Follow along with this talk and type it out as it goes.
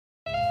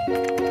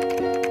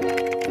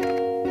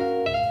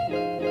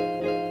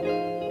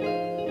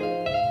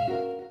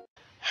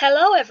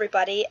Hello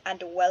everybody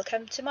and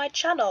welcome to my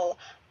channel.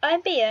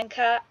 I'm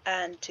Bianca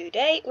and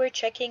today we're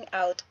checking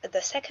out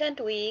the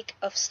second week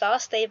of Star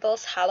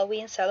Stable's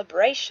Halloween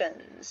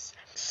celebrations.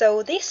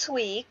 So this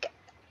week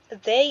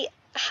they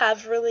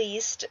have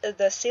released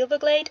the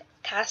Silverglade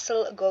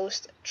Castle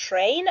Ghost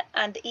Train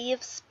and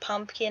Eve's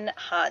Pumpkin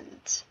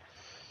Hunt.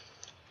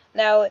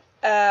 Now,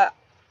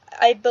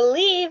 I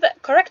believe,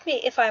 correct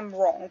me if I'm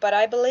wrong, but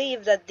I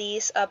believe that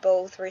these are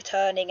both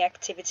returning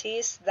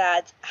activities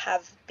that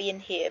have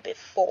been here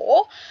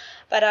before,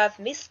 but I've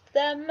missed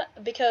them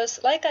because,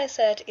 like I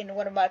said in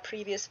one of my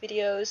previous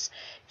videos,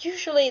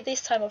 usually this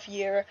time of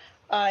year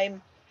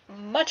I'm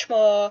much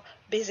more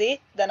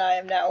busy than I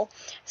am now,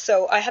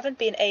 so I haven't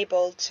been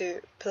able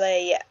to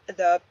play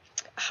the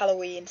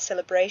Halloween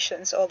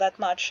celebrations all that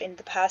much in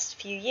the past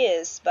few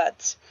years,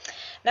 but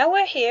now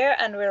we're here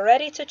and we're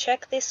ready to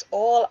check this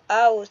all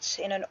out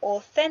in an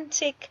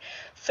authentic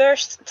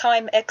first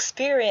time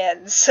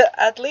experience,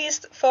 at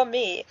least for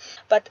me.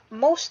 But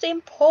most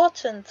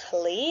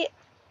importantly,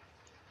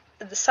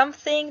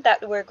 something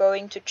that we're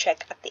going to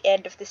check at the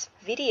end of this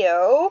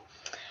video: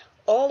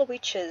 all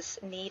witches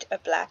need a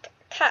black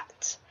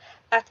cat.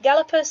 At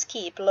Galloper's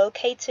Keep,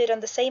 located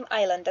on the same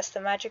island as the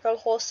magical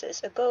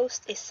horses, a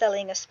ghost is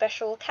selling a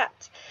special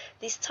cat.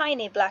 This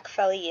tiny black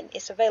feline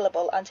is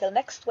available until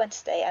next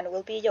Wednesday and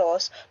will be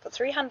yours for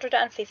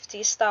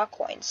 350 star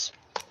coins.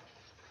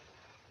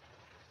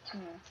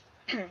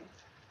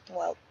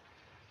 Well,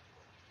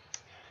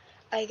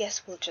 I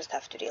guess we'll just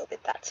have to deal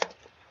with that.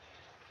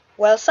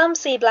 While some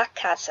see black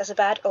cats as a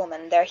bad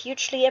omen, they're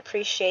hugely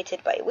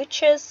appreciated by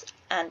witches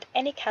and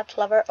any cat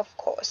lover, of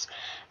course,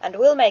 and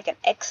will make an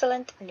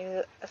excellent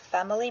new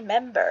family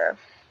member.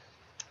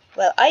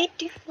 Well, I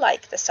do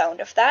like the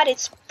sound of that.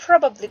 It's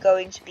probably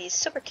going to be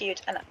super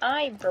cute, and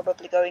I'm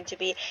probably going to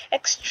be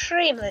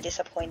extremely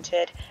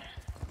disappointed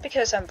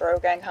because I'm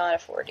broke and can't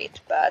afford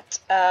it. But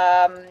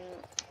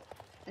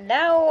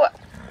now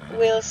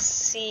we'll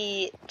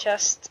see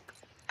just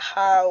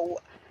how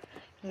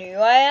new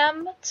I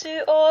am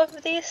to all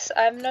of this.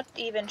 I'm not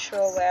even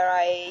sure where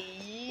I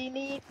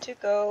need to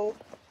go.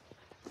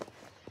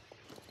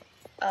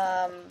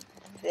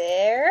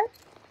 There,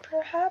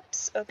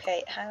 perhaps?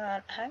 Okay,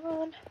 hang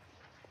on.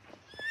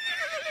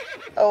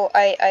 Oh,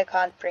 I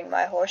can't bring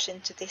my horse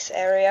into this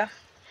area.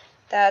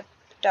 That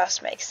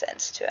does make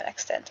sense to an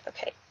extent.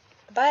 Okay,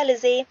 bye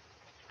Lizzie.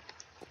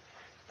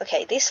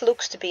 Okay, this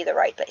looks to be the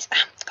right place.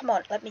 Come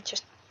on, let me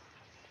just...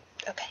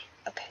 Okay,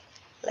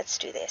 let's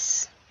do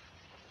this.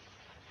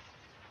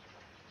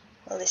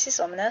 Well, this is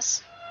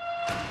ominous.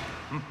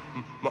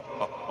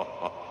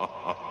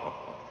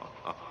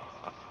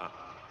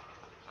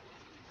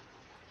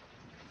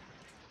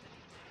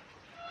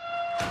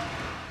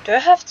 Do I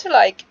have to,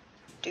 like,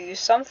 do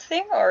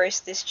something, or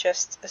is this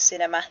just a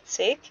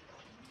cinematic?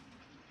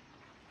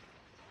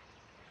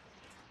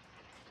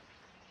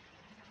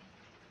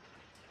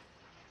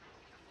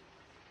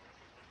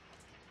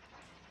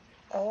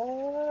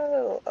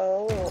 Oh,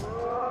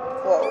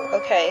 whoa,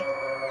 okay.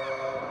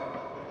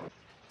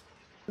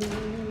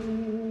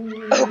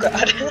 Oh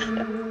god.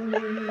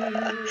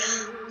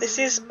 This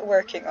is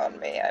working on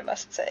me, I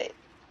must say.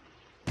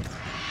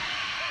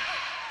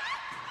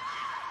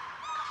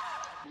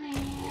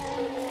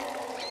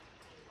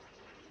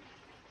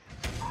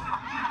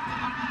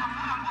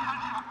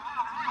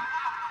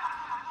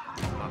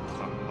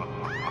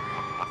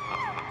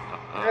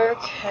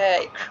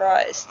 Okay,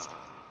 Christ.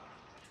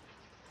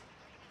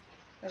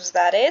 Was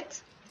that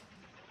it?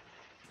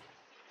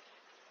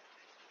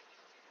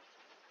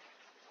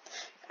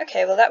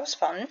 Okay, well that was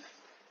fun.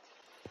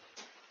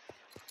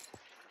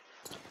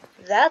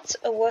 That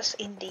was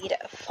indeed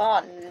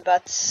fun,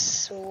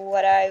 but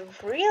what I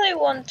really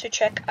want to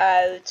check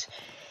out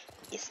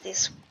is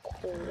this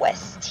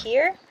quest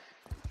here.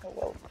 Oh,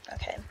 whoa,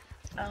 okay.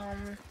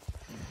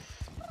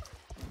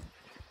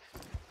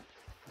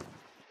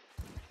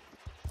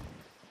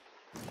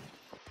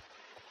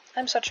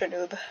 I'm such a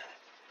noob.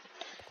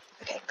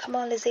 Okay, come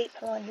on Lizzie,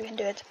 come on, you can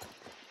do it.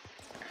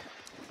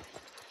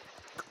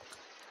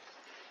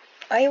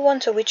 I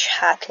want a witch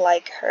hat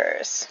like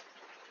hers.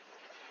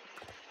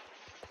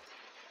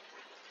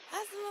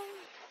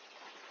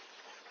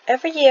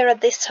 Every year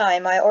at this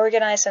time I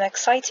organize an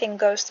exciting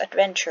ghost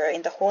adventure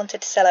in the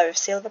haunted cellar of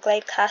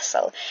Silverglade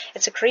Castle.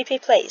 It's a creepy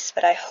place,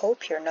 but I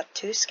hope you're not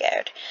too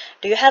scared.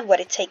 Do you have what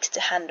it takes to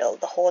handle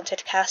the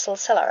haunted castle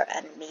cellar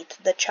and meet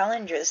the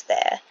challenges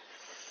there?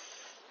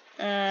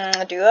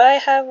 Do I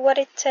have what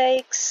it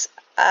takes?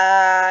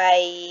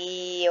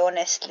 I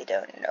honestly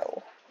don't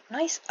know.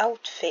 Nice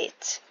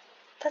outfit.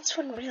 That's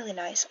one really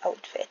nice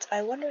outfit.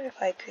 I wonder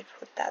if I could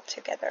put that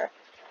together.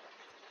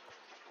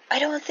 I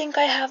don't think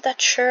I have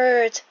that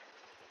shirt,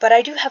 but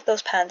I do have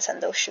those pants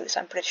and those shoes,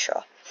 I'm pretty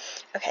sure.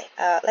 Okay,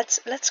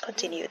 let's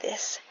continue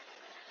this.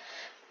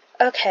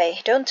 Okay,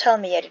 don't tell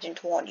me I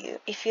didn't warn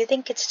you. If you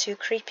think it's too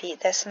creepy,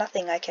 there's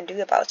nothing I can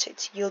do about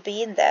it. You'll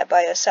be in there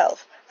by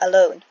yourself,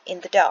 alone,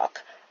 in the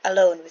dark.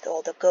 alone with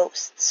all the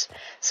ghosts.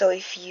 So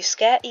if you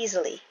scare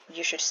easily,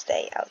 you should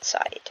stay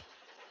outside.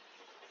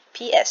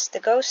 P.S. The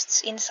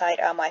ghosts inside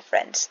are my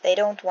friends. They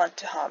don't want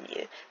to harm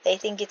you. They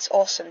think it's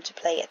awesome to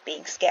play at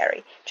being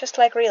scary, just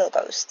like real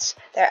ghosts.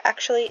 They're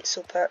actually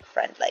super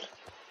friendly.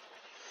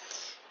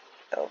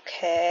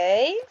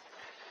 Okay.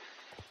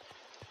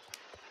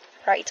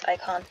 Right, I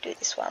can't do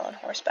this while on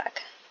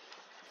horseback.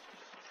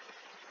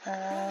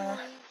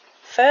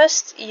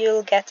 First,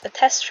 you'll get a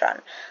test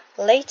run.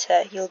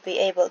 Later, you'll be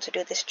able to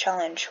do this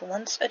challenge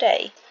once a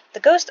day. The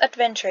Ghost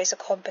Adventure is a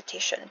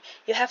competition.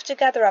 You have to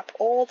gather up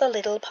all the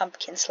little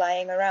pumpkins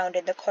lying around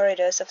in the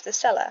corridors of the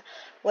cellar.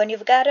 When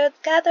you've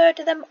gathered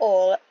them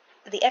all,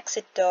 the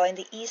exit door in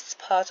the east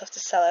part of the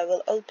cellar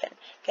will open.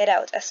 Get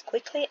out as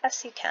quickly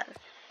as you can.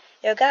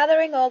 You're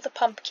gathering all the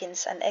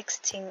pumpkins and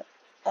exiting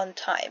on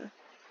time.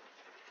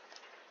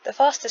 The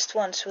fastest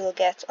ones will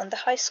get on the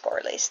high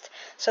score list.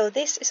 So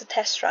this is a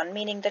test run,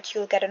 meaning that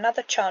you'll get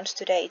another chance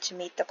today to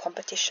meet the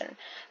competition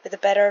with a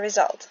better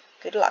result.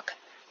 Good luck.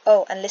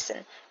 Oh, and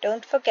listen,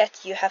 don't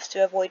forget you have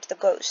to avoid the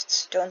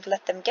ghosts. Don't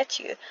let them get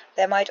you.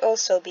 There might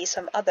also be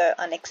some other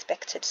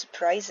unexpected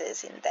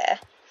surprises in there.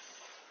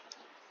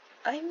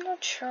 I'm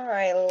not sure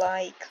I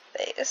like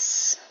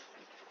this,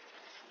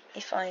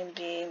 if I'm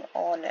being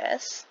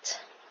honest.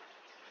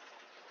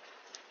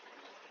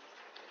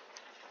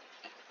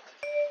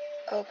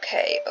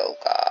 Okay, oh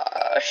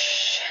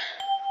gosh.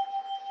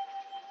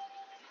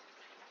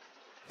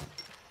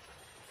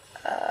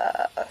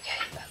 Okay.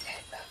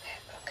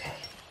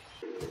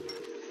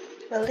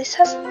 Well, this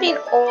hasn't been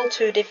all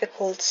too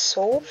difficult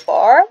so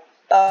far,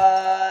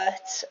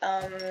 but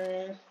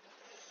I'm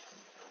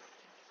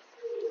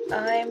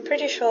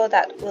pretty sure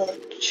that will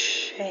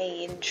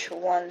change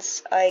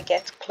once I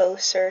get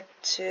closer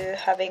to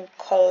having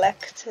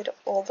collected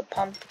all the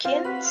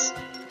pumpkins.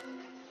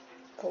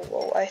 Oh,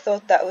 whoa, I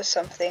thought that was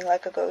something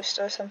like a ghost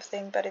or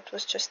something, but it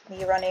was just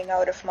me running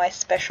out of my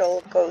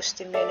special ghost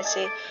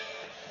immunity.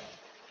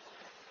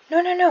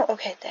 No,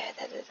 okay, there.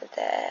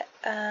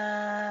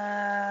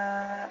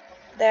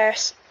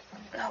 There's...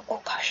 No,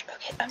 oh gosh,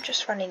 okay, I'm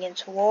just running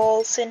into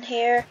walls in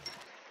here.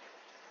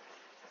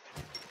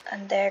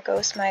 And there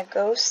goes my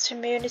ghost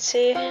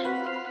immunity.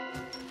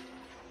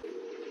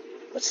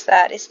 What's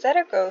that? Is that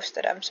a ghost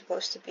that I'm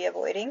supposed to be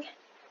avoiding?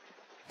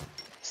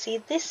 See,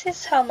 this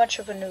is how much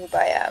of a noob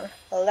I am.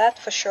 Well, that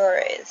for sure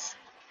is.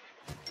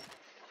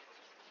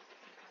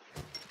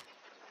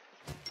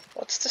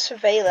 What's the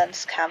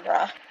surveillance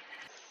camera?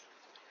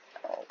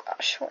 Oh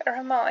gosh, where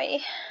am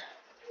I?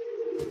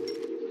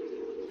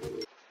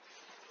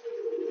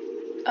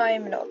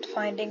 I'm not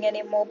finding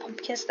any more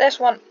pumpkins. There's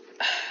one.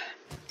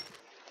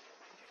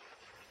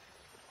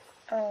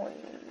 Oh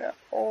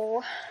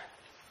no.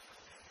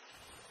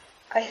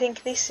 I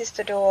think this is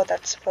the door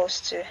that's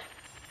supposed to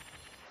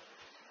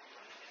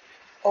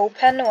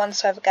open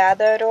once I've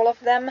gathered all of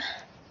them.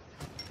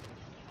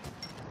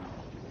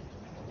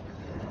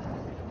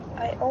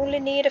 I only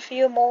need a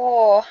few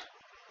more.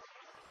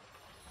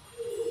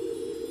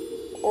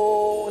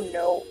 Oh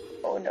no.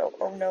 Oh no,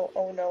 oh no,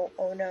 oh no,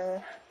 oh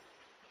no.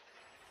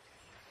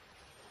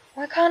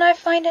 Why can't I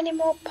find any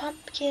more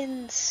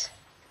pumpkins?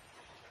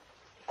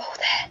 Oh,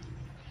 there.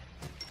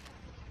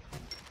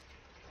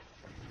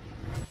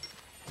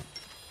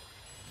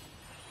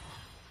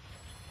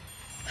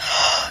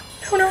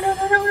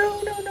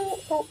 No.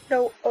 Oh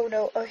no, oh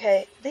no,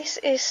 okay. This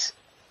is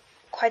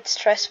quite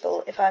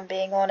stressful if I'm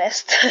being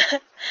honest.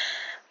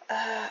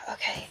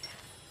 Okay.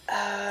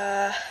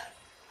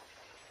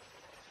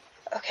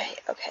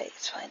 Okay,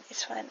 it's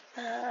fine.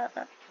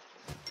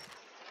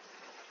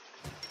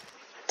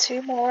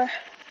 Two more.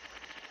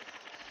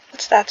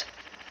 What's that?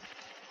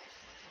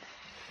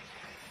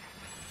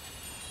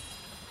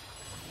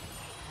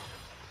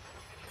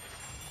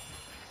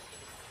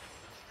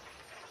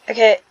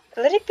 Okay,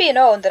 let it be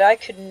known that I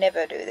could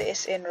never do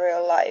this in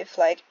real life,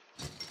 like...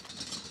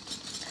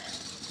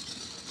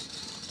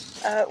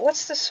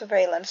 what's the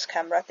surveillance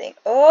camera thing?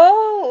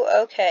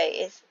 Oh,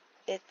 okay,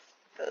 it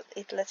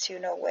lets you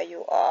know where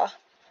you are.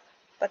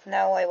 But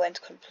now I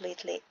went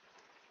completely...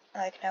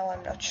 like, now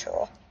I'm not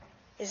sure.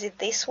 Is it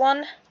this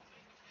one?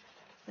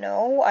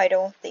 No, I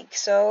don't think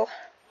so.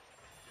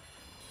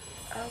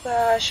 Oh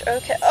gosh,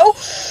 okay. Oh!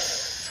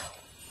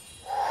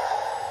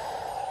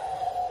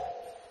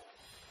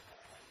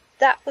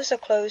 That was a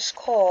close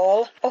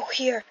call. Oh,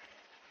 here.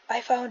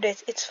 I found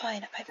it. It's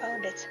fine. I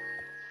found it.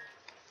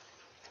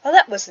 Well,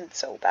 that wasn't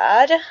so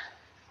bad,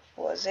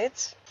 was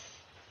it?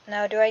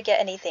 Now, do I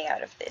get anything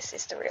out of this,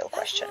 is the real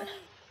question.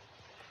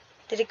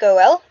 Did it go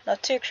well?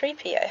 Not too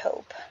creepy, I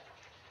hope.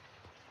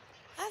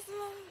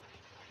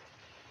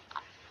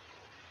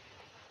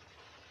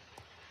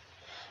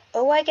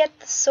 Oh, I get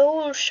the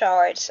soul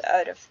shards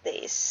out of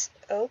this.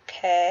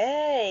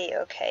 Okay,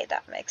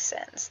 that makes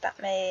sense. That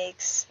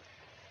makes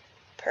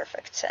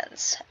perfect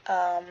sense.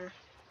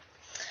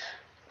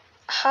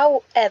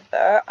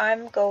 However,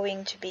 I'm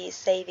going to be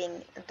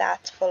saving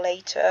that for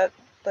later.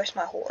 Where's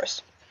my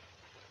horse?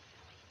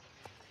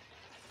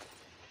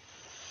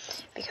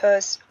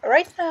 because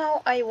right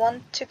now I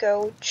want to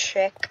go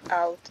check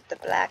out the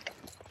black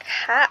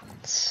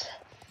cat.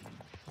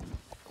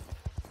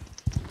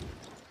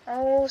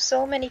 Oh,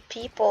 so many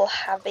people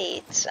have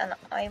it and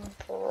I'm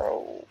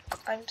broke.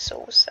 I'm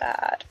so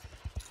sad.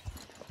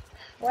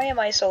 Why am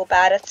I so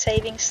bad at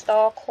saving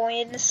star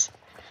coins?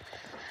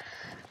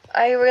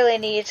 I really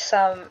need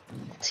some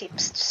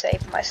tips to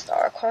save my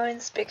star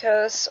coins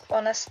because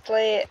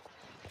honestly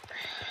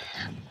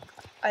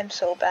I'm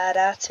so bad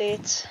at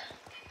it.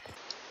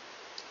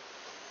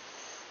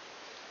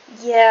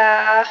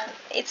 Yeah,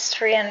 it's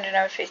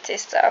 350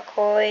 star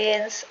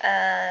coins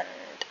and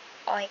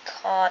I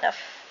can't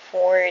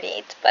afford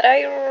it, but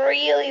I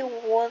really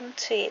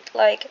want it.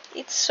 Like,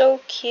 it's so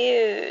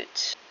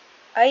cute.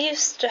 I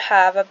used to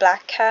have a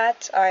black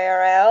cat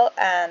IRL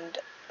and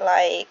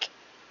like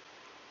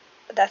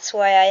that's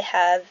why I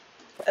have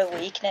a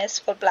weakness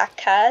for black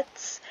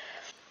cats.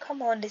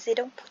 Come on, Lizzie,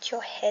 don't put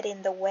your head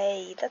in the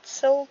way. That's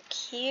so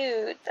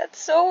cute.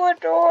 That's so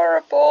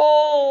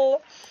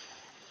adorable.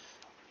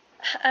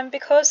 And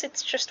because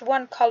it's just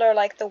one color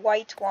like the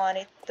white one,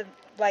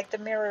 the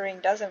mirroring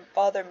doesn't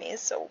bother me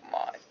so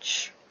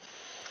much.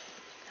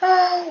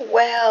 Oh,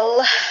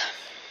 well.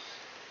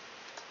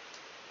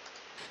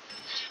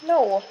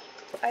 No,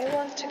 I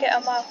want to get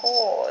on my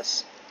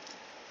horse.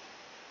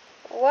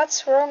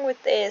 What's wrong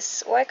with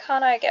this? Why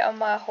can't I get on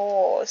my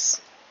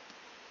horse?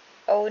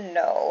 Oh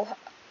no.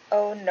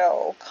 Oh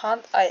no.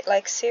 Can't I?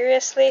 Like,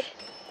 seriously?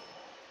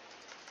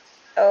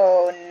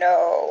 Oh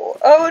no.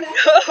 Oh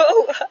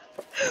no!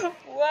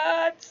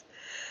 What?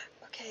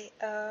 Okay,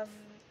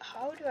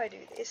 how do I do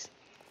this?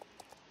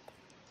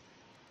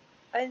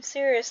 I'm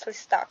seriously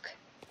stuck.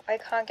 I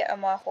can't get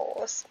on my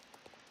horse.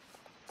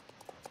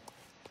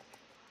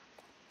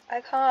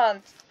 I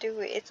can't do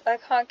it. I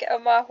can't get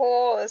on my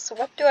horse.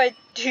 What do I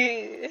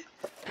do?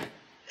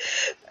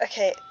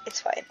 Okay,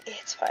 it's fine.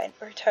 It's fine.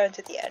 Return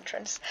to the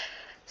entrance.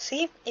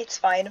 See? It's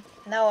fine.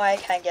 Now I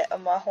can get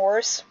on my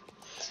horse.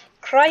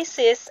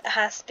 Crisis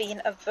has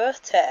been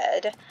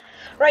averted.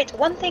 Right,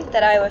 one thing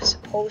that I was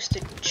supposed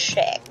to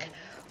check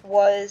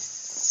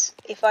was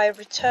if I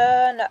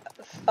return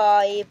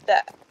 5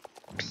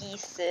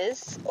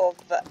 pieces of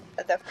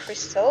the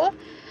crystal,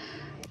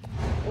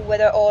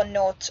 whether or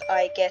not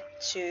I get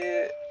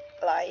to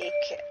like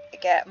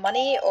get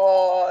money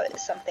or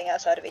something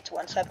else out of it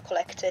once I've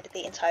collected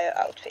the entire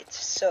outfit.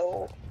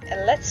 So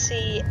let's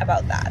see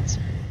about that.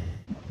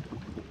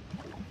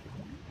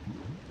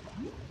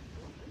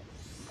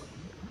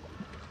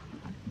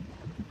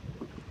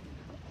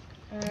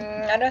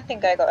 I don't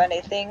think I got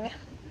anything.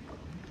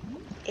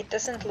 It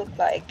doesn't look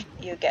like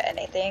you get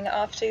anything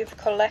after you've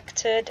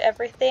collected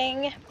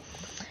everything.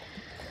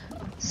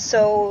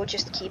 So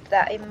just keep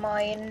that in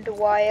mind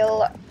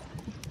while...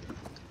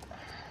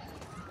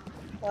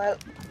 Oh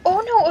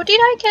no, or did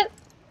I get...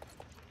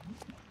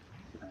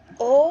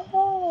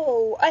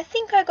 Oh, I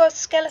think I got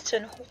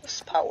skeleton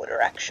horse powder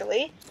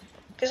actually.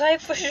 Because I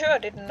for sure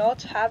did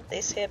not have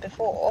this here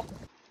before.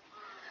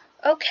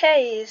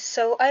 Okay,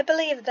 so I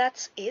believe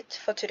that's it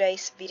for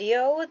today's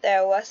video.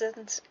 There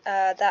wasn't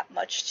that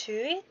much to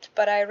it,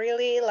 but I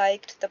really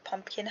liked the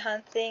pumpkin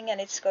hunting and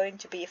it's going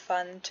to be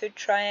fun to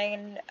try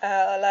and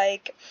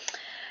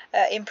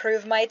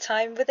improve my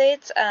time with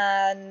it.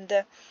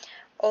 And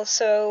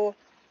also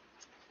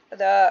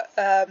the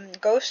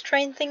ghost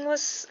train thing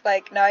was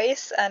like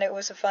nice and it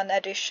was a fun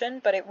addition,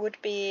 but it would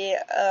be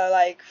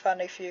like fun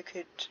if you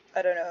could,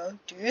 I don't know,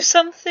 do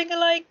something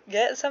like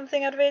get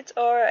something out of it,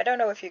 or I don't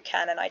know if you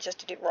can and I just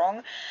did it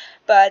wrong.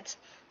 But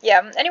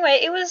yeah,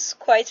 anyway, it was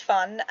quite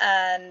fun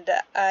and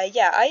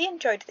yeah, I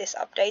enjoyed this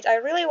update. I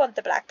really want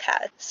the black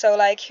cat, so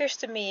like here's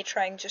to me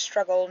trying to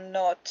struggle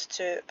not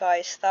to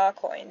buy star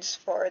coins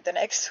for the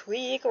next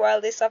week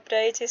while this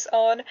update is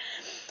on.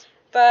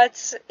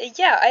 But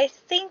yeah, I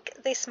think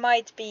this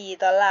might be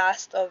the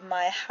last of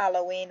my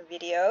Halloween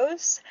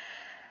videos.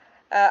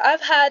 I've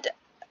had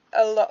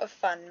a lot of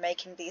fun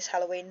making these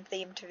Halloween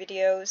themed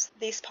videos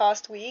this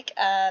past week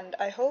and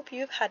I hope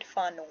you've had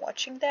fun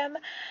watching them.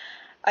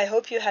 I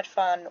hope you had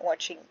fun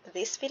watching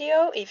this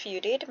video. If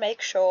you did,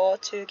 make sure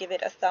to give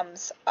it a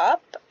thumbs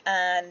up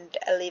and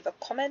leave a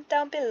comment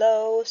down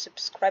below,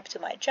 subscribe to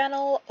my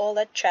channel, all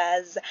that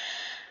jazz,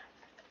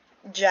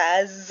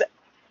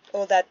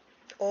 all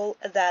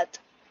that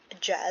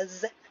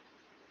jazz.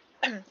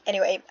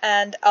 Anyway,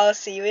 and I'll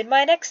see you in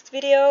my next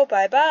video.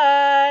 Bye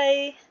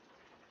bye!